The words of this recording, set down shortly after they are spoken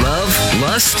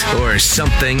lust or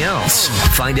something else?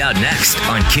 Find out next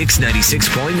on Kix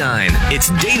 96.9. It's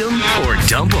Date 'em or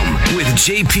Dump 'em with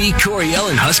JP, Coriel,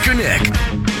 and Husker Nick.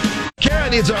 Kara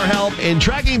needs our help in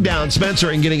tracking down Spencer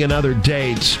and getting another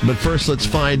date. But first, let's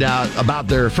find out about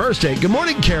their first date. Good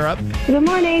morning, Kara. Good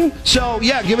morning. So,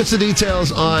 give us the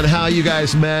details on how you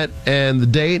guys met and the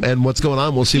date and what's going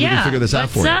on. We'll see if we can figure this out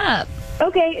for you. What's up?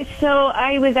 Okay, so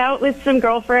I was out with some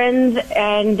girlfriends,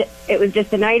 and it was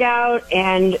just a night out,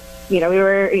 and,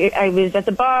 I was at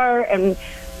the bar, and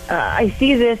I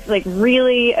see this,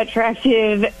 really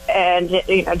attractive and,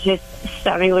 just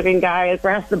stunning-looking guy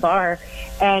across the bar.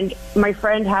 And my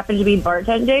friend happened to be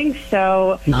bartending,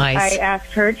 so nice. I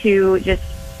asked her to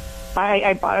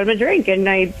I bought him a drink,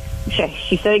 and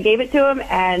she said I gave it to him,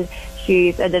 and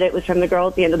she said that it was from the girl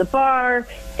at the end of the bar.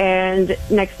 And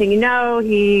next thing you know,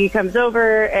 he comes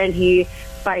over and he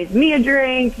buys me a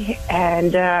drink,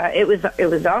 and it was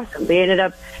awesome. We ended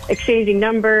up exchanging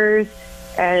numbers,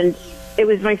 and it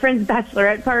was my friend's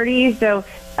bachelorette party, so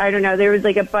I don't know, there was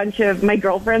a bunch of my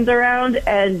girlfriends around,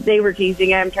 and they were teasing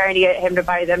him, trying to get him to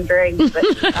buy them drinks.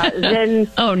 But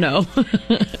then... Oh, no.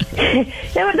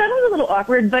 that was a little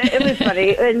awkward, but it was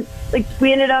funny. And,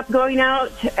 we ended up going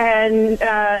out, and,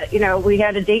 we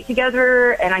had a date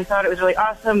together, and I thought it was really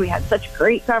awesome. We had such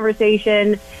great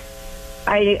conversation.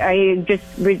 I just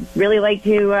would really like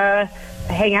to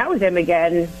hang out with him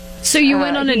again. So you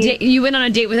went on a date. You went on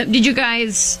a date with him. Did you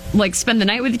guys spend the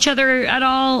night with each other at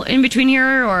all in between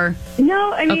here, or?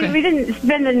 No, I mean we didn't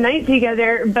spend the night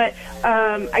together, but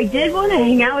I did want to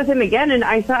hang out with him again, and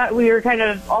I thought we were kind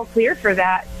of all clear for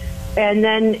that. And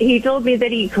then he told me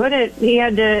that he couldn't. He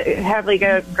had to have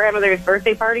a grandmother's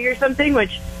birthday party or something,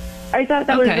 which I thought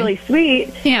that was really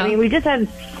sweet. Yeah. I mean, we just had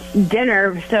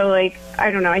dinner, so I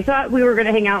don't know. I thought we were going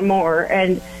to hang out more,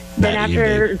 and then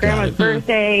after grandma's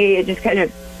birthday, it just kind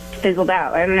of fizzled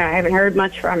out. I don't know. I haven't heard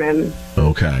much from him.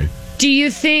 Okay. Do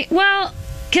you think? Well,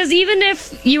 because even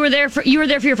if you were there for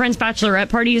your friend's bachelorette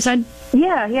party, you said.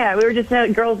 Yeah. We were just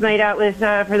at girls' night out with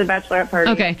for the bachelorette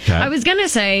party. Okay. I was gonna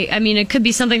say. I mean, it could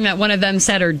be something that one of them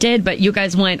said or did, but you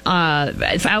guys went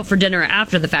out for dinner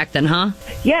after the fact, then, huh?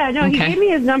 Yeah. No, He gave me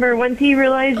his number once he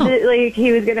realized that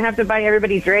he was gonna have to buy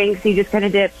everybody drinks. He just kind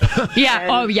of dipped.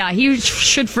 Yeah. He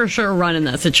should for sure run in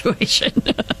that situation.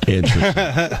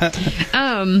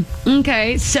 Interesting.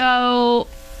 Okay. So,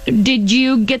 did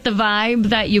you get the vibe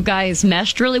that you guys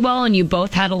meshed really well and you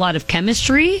both had a lot of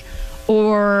chemistry?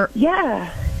 Or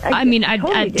yeah,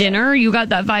 at dinner you got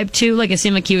that vibe too. It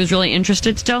seemed like he was really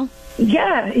interested still.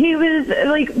 Yeah, he was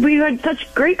we had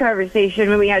such great conversation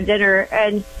when we had dinner,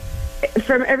 and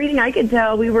from everything I could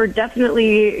tell, we were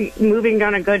definitely moving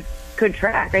down a good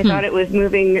track. I thought it was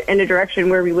moving in a direction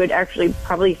where we would actually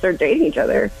probably start dating each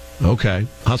other. Okay,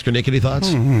 Husker Nick, any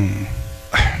thoughts?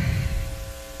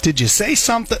 Did you say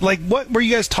something? What were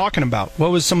you guys talking about?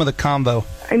 What was some of the convo?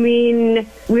 I mean,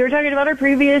 we were talking about our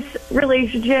previous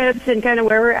relationships and kind of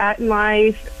where we're at in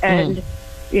life. And,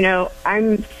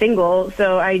 I'm single,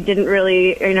 so I didn't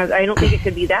really, I don't think it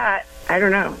could be that. I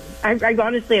don't know. I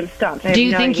honestly am stumped. Do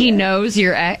you think he knows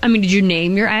your ex? I mean, did you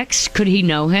name your ex? Could he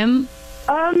know him?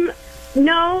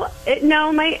 No,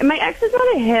 my ex is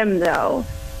not a him, though.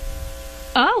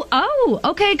 Oh,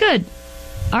 okay, good.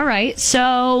 All right,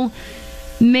 so...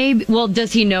 Maybe. Well,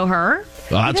 does he know her?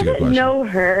 Well, that's a good question. Know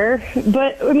her,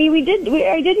 but I mean,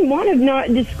 I didn't want to not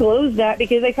disclose that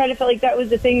because I kind of felt like that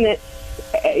was the thing that,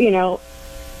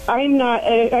 I'm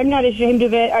not ashamed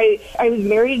of it. I was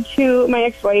married to my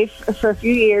ex-wife for a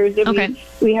few years, and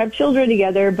we have children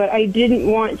together, but I didn't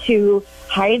want to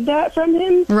hide that from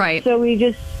him. Right. So we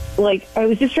just I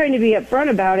was just trying to be upfront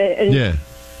about it, and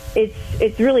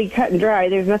it's really cut and dry.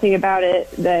 There's nothing about it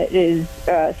that is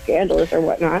scandalous or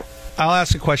whatnot. I'll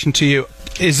ask a question to you.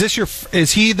 Is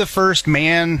he the first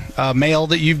male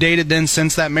that you've dated then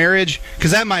since that marriage?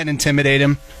 Because that might intimidate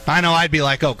him. I know I'd be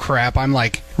like, oh crap, I'm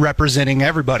representing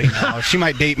everybody now. She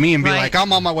might date me and be like,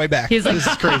 I'm on my way back. This is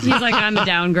crazy. He's like, I'm a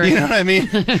downgrade. You know what I mean?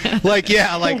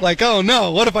 Oh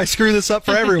no, what if I screw this up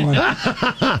for everyone?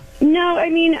 No,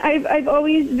 I mean, I've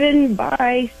always been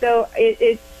bi, so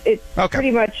it's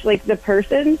pretty much the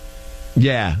person.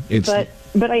 Yeah,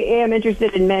 But I am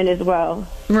interested in men as well.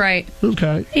 Right.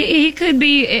 Okay. He could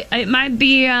be. It might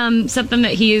be something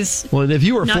that he's. Well, and if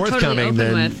you were not forthcoming, totally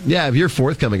then with. if you're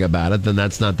forthcoming about it, then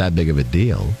that's not that big of a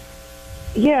deal.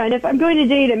 Yeah, and if I'm going to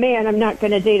date a man, I'm not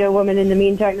going to date a woman in the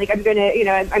meantime. Like, I'm going to,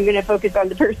 I'm going to focus on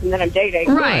the person that I'm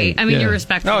dating. Right. I mean, Yeah. you're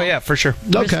respectful. Oh yeah, for sure.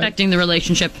 Respecting the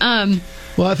relationship.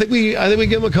 Well, I think we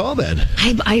give him a call then.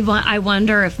 I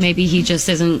wonder if maybe he just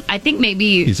isn't. I think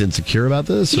maybe He's insecure about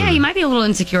this? Yeah, or- he might be a little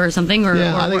insecure or something, or,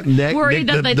 Yeah, I think Nick, worried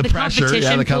Nick, that the the pressure,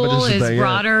 competition the pool competition is thing, yeah.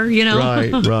 broader. You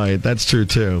know, Right. That's true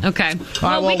too. Okay. All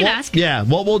right, We can ask. Yeah,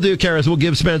 what we'll do, Kara, is we'll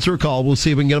give Spencer a call. We'll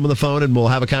see if we can get him on the phone, and we'll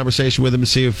have a conversation with him and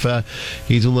see if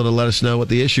he's willing to let us know what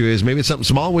the issue is. Maybe it's something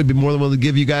small. We'd be more than willing to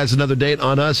give you guys another date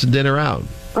on us and dinner out.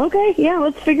 Okay, yeah,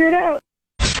 let's figure it out.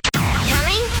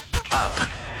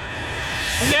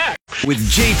 With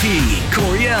JP,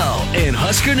 Coriel, and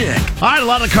Husker Nick. All right, a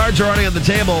lot of cards are already on the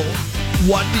table.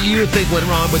 What do you think went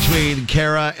wrong between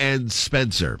Kara and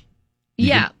Spencer?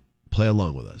 Yeah. Play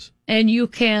along with us. And you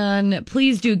can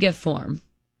please do gift form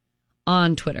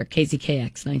on Twitter,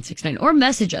 KZKX969, or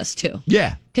message us too,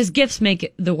 Yeah, because gifts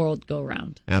make the world go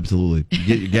round. absolutely.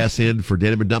 Get your guess in for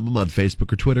Date 'em or Dump 'em on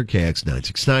Facebook or Twitter,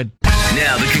 KX969.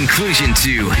 Now the conclusion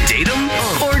to Date 'em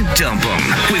or Dump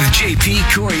 'em with JP,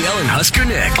 Coriel, and Husker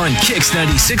Nick on Kix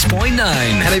 96.9.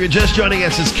 And if you're just joining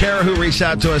us, it's Kara who reached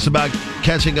out to us about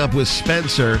catching up with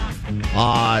Spencer.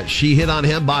 She hit on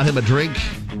him, bought him a drink,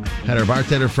 had her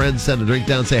bartender friend send a drink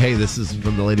down, say, hey, this is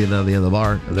from the lady down the end of the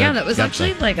bar. And Yeah, then that was got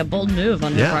actually like a bold move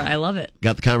on her Yeah. part. I love it.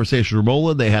 got the conversation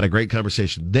rolling. They had a great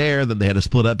conversation there. Then they had to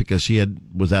split up because she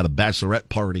was at a bachelorette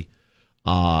party.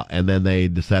 And then they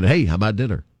decided, hey, how about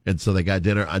dinner? And so they got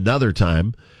dinner another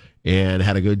time and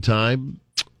had a good time.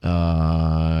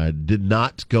 Did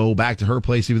not go back to her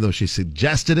place, even though she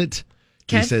suggested it.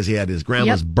 Okay. He says he had his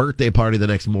grandma's Yep. birthday party the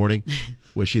next morning,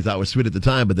 which she thought was sweet at the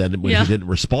time. But then when Yeah. he didn't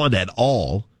respond at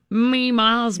all, Me,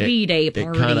 Miles, B-Day it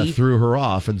party. kind of threw her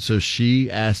off. And so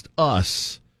she asked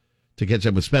us to catch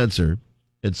up with Spencer.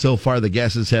 And so far, the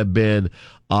guesses have been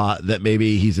that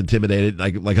maybe he's intimidated,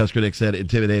 like Husker Nick said,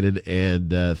 intimidated,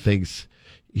 and thinks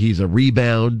he's a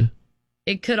rebound.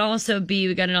 It could also be,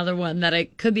 we got another one, that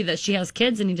it could be that she has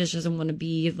kids and he just doesn't want to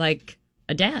be like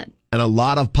a dad. And a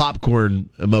lot of popcorn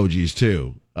emojis,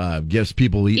 too. Gives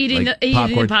people Eating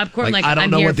popcorn, like, I don't I'm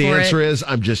know here what the for answer it. is.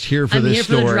 I'm just here for I'm this here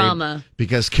for the story. drama.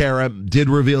 Because Kara did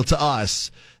reveal to us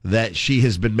that she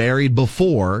has been married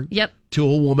before Yep. to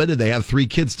a woman, and they have 3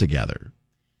 kids together.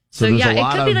 So there's yeah, a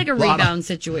lot it could be of- like a lot of- rebound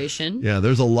situation. Yeah,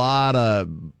 there's a lot of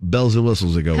bells and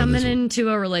whistles that go with Coming this one. into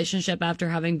a relationship after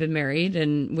having been married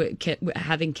and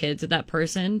having kids with that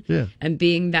person, Yeah. and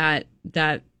being that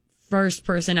first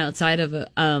person outside of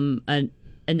an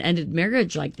ended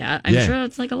marriage like that, I'm Yeah. sure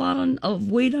it's like a lot of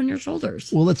weight on your shoulders.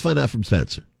 Well, let's find out from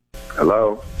Spencer.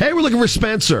 Hello. Hey, we're looking for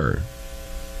Spencer.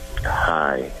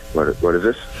 Hi. What is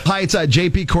this? Hi, it's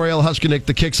JP Coriel, Husker Nick,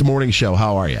 the Kicks Morning Show.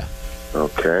 How are you?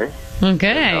 Okay.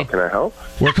 Okay. How can I help?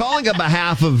 We're calling on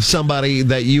behalf of somebody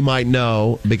that you might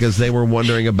know because they were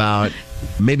wondering about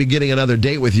maybe getting another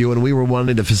date with you, and we were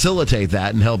wanting to facilitate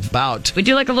that and help out. We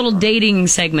do like a little dating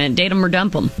segment, date 'em or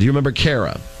dump 'em. Do you remember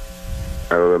Kara?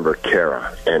 I remember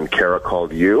Kara. And Kara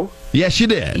called you? Yes, you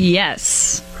did.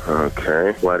 Yes.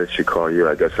 Okay. Why did she call you?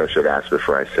 I guess I should ask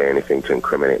before I say anything to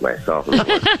incriminate myself.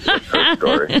 That's her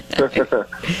story.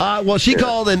 Well, she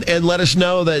called and let us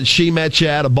know that she met you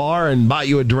at a bar and bought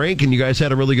you a drink, and you guys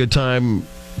had a really good time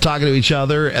talking to each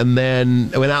other, and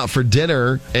then went out for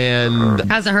dinner. And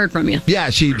Hasn't heard from you. yeah,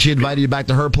 she invited you back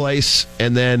to her place,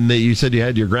 and then you said you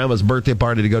had your grandma's birthday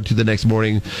party to go to the next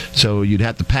morning, so you'd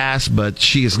have to pass. But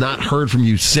she has not heard from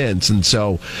you since, and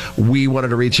so we wanted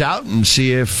to reach out and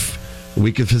see if we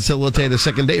could facilitate a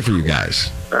second date for you guys.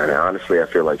 And honestly, I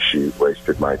feel like she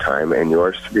wasted my time and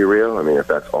yours, to be real. I mean, if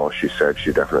that's all she said,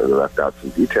 she definitely left out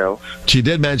some details. She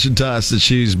did mention to us that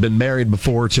she's been married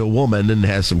before to a woman and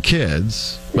has some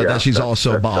kids, but Yeah, that she's that's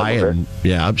also some bi, of it. and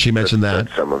yeah, she mentioned that.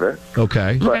 That's some of it.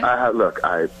 Okay. But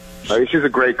I mean, she's a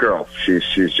great girl. She's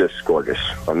just gorgeous.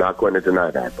 I'm not going to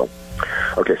deny that. But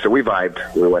okay, so we vibed.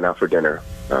 We went out for dinner.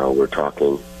 We're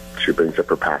talking. She brings up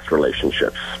her past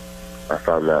relationships. I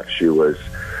found that she was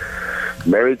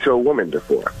married to a woman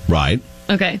before, Right.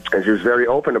 Okay. and she was very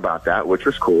open about that, which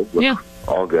was cool. Yeah.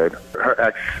 All good. Her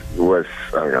ex was,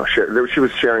 I don't know, she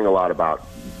was sharing a lot about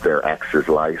their ex's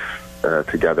life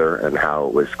together and how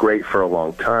it was great for a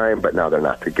long time, but now they're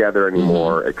not together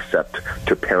anymore, except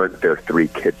to parent their 3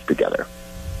 kids together.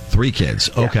 3 kids.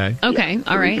 Okay. Okay. Yeah,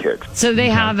 All 3 right. kids. So they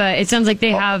have it sounds like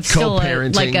they have still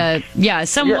Co-parenting.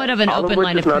 somewhat of an all open which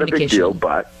line is of not a big communication. deal,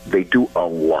 but they do a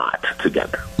lot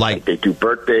together. Like- they do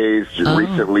birthdays. Oh.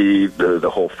 Recently, the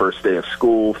whole first day of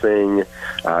school thing.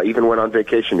 Even went on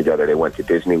vacation together. They went to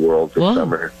Disney World this Whoa.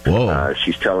 summer. Whoa.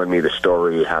 She's telling me the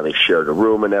story how they shared a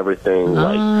room and everything. Oh.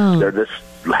 Like they're this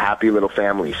happy little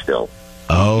family still.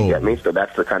 Oh. You get me? So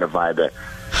that's the kind of vibe that.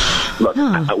 Look,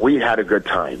 we had a good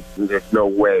time. There's no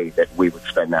way that we would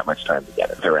spend that much time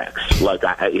together with her ex. Like,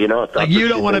 like you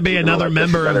don't want to be another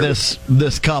member of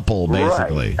this couple,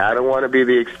 basically. Right. I don't want to be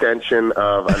the extension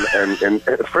of. And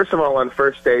first of all, on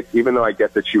first dates, even though I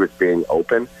get that she was being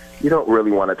open, you don't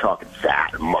really want to talk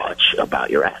that much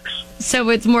about your ex. So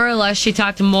it's more or less she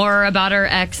talked more about her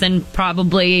ex than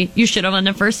probably you should have on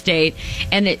the first date,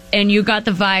 and you got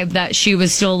the vibe that she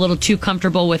was still a little too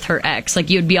comfortable with her ex, like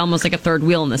you'd be almost like a third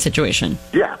wheel in the situation.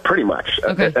 Yeah, pretty much.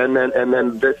 Okay. And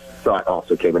then this thought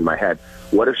also came in my head.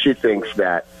 What if she thinks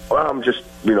that, well, I'm just,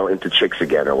 into chicks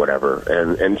again or whatever,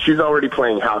 and she's already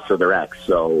playing house with her ex,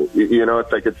 so,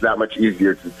 it's like it's that much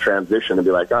easier to transition and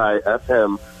be like, all right, F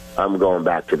him, I'm going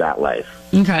back to that life.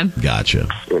 Okay. Gotcha.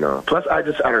 Plus I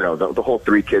don't know, the whole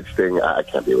 3 kids thing, I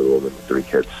can't be with a woman with 3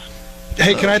 kids.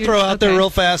 Hey, can I throw out there real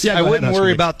fast? Yeah, I wouldn't ahead,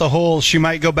 worry about the whole she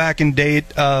might go back and date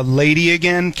a lady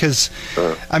again, because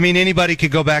anybody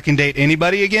could go back and date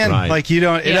anybody again. Right. Like you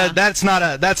don't. Yeah. That's not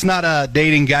a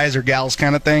dating guys or gals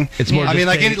kind of thing. It's more. I mean,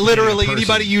 just dating literally a person.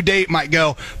 anybody you date might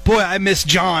go, boy, I miss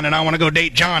John and I want to go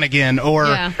date John again, or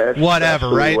whatever,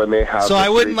 Especially right? when they have So the I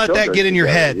wouldn't 3 let that children get in your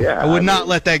head. together. Yeah, I would not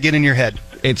let that get in your head.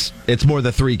 It's more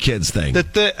the 3 kids thing.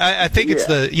 I think it's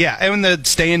and the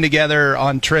staying together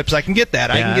on trips. I can get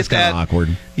that. I can get it's kinda that.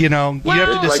 awkward. You have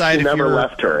to decide like she if never you're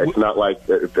left her. It's not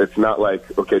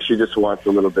like okay, she just wants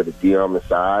a little bit of D on the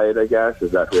side, I guess.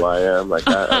 Is that who I am? Like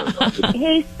I don't know.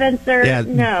 Hey, Spencer. Yeah,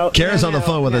 No. Kara's on the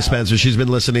phone with us, Spencer. She's been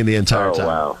listening the entire Oh time.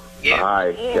 wow.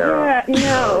 Hi, Kara. Yeah,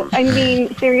 no. I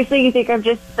mean, seriously, you think I'm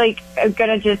just I'm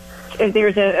gonna just if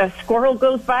there's a squirrel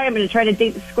goes by, I'm gonna try to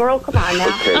date the squirrel? Come on now.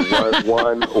 Okay,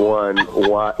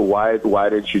 why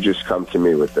didn't you just come to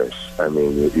me with this? I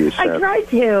mean, you said I tried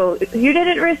to. You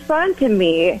didn't respond to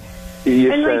me.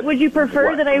 Would you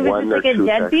prefer that I was just like a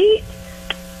deadbeat?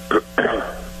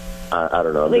 I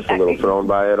don't know. I'm just a little thrown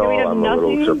by it all. I'm a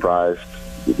little surprised.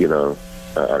 I don't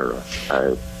know.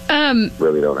 I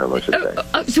really don't have much to say.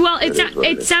 Well,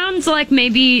 it sounds like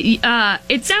maybe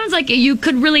it sounds like you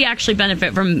could really actually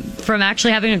benefit from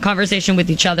actually having a conversation with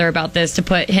each other about this to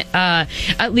put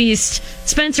at least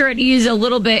Spencer at ease a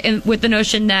little bit with the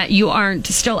notion that you aren't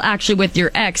still actually with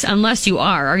your ex, unless you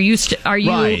are. Are you still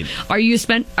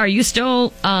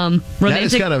romantic? That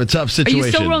is kind of a tough situation. Are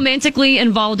you still romantically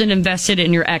involved and invested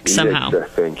in your ex somehow? Yes,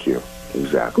 thank you.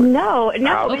 Exactly. No.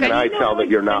 How can I tell that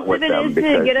you're not with them?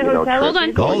 Because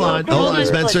Hold on,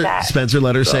 Spencer. Spencer,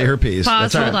 let her say her piece.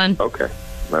 Pause. That's Hold on. Okay.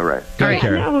 All right. Go ahead,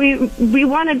 Kara. No, we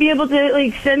want to be able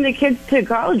to send the kids to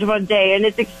college one day, and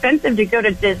it's expensive to go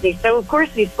to Disney. So of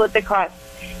course we split the cost.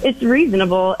 It's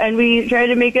reasonable, and we try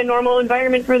to make a normal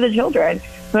environment for the children.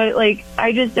 But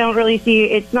I just don't really see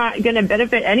it's not going to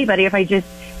benefit anybody if I just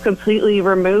completely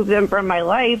remove them from my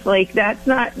life. That's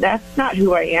not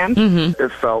who I am. Mm-hmm.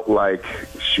 It felt like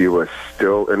she was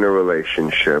still in a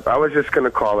relationship. I was just going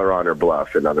to call her on her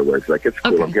bluff. In other words, it's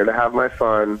cool. Okay. I'm here to have my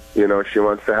fun. She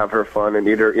wants to have her fun and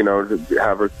eat her,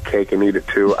 have her cake and eat it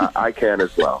too. I can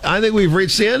as well. I think we've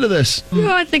reached the end of this.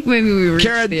 No, I think maybe we reached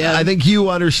Kara, the end. I think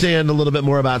you understand a little bit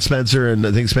more about Spencer, and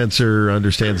I think Spencer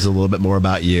understands a little bit more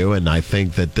about you, and I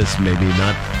think that this may be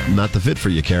not the fit for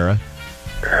you, Kara.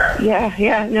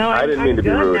 Yeah. No, I didn't mean to be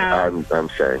rude. Now. I'm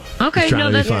saying. Okay, Trying no,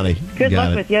 to be that's funny. Good Got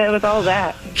luck it. with you with all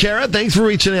that. Kara, thanks for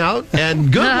reaching out,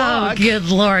 and good luck. Good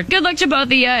Lord. Good luck to both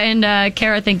of you. And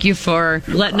Kara, thank you for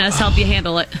letting us help you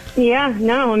handle it. Yeah,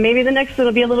 no, maybe the next one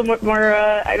will be a little more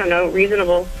I don't know,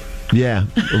 reasonable. Yeah,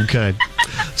 okay.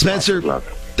 Spencer,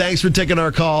 thanks for taking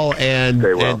our call, and,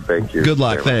 Stay well, and thank you. good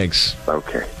luck, Stay well. thanks.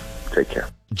 Okay, take care.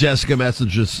 Jessica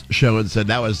messaged us show and said,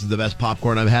 that was the best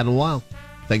popcorn I've had in a while.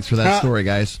 Thanks for that story,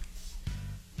 guys.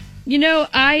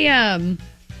 I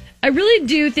really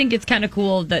do think it's kind of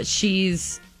cool that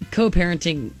she's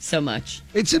co-parenting so much.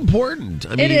 It's important.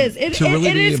 I mean, It is. To really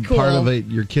it be is a part cool. of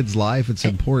your kid's life, it's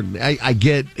important. I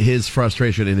get his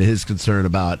frustration and his concern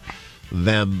about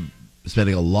them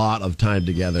spending a lot of time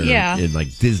together in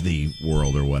Disney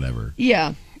World or whatever.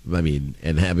 Yeah. I mean,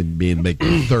 and being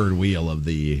the third wheel of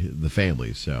the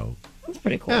family. So That's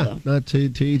pretty cool, though. not to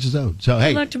each his own. So,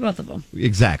 hey. Good luck to both of them.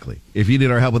 Exactly. If you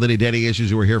need our help with any dating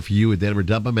issues, we're here for you at Denver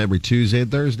Dump 'Em every Tuesday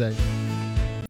and Thursday.